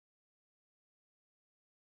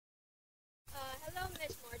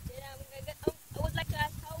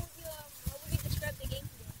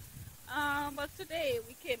But today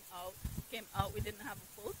we came out. Came out. We didn't have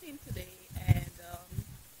a full team today, and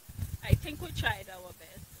I think we tried our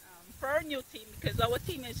best for our new team because our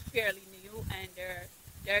team is fairly new, and there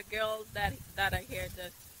are girls that are here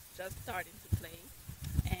just starting to play,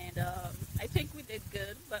 and I think we did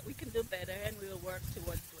good, but we can do better, and we will work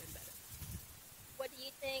towards doing better. What do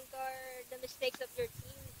you think are the mistakes of your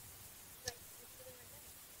team like doing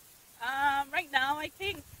right Right now, I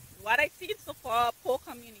think what I've seen so far, poor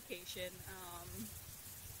communication,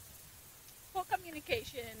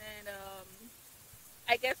 and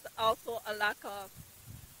I guess also a lack of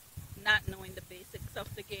not knowing the basics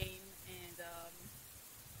of the game, and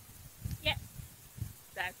yeah,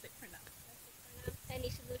 that's it for now. now? Any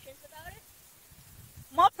solutions about it?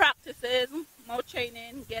 More practices, more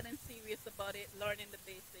training, getting serious about it, learning the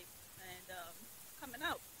basics, and coming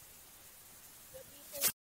out. What do you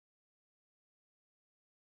think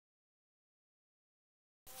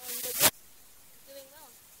the girl is doing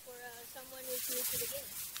well for someone who's new to the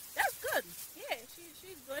game? That's good. Yeah,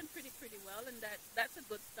 she's doing pretty well, and that's a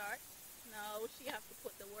good start. Now she have to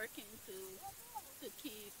put the work in to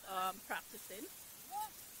keep practicing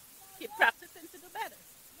to do better.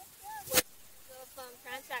 What of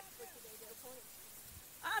Tranzac for today, the opponents?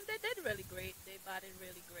 They did really great. They batted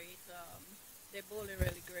really great. They bowling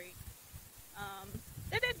really great.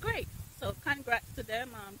 They did great. So congrats to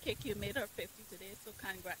them. KQ made her 50 today, so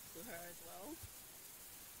congrats to her as well.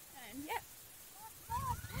 And yeah.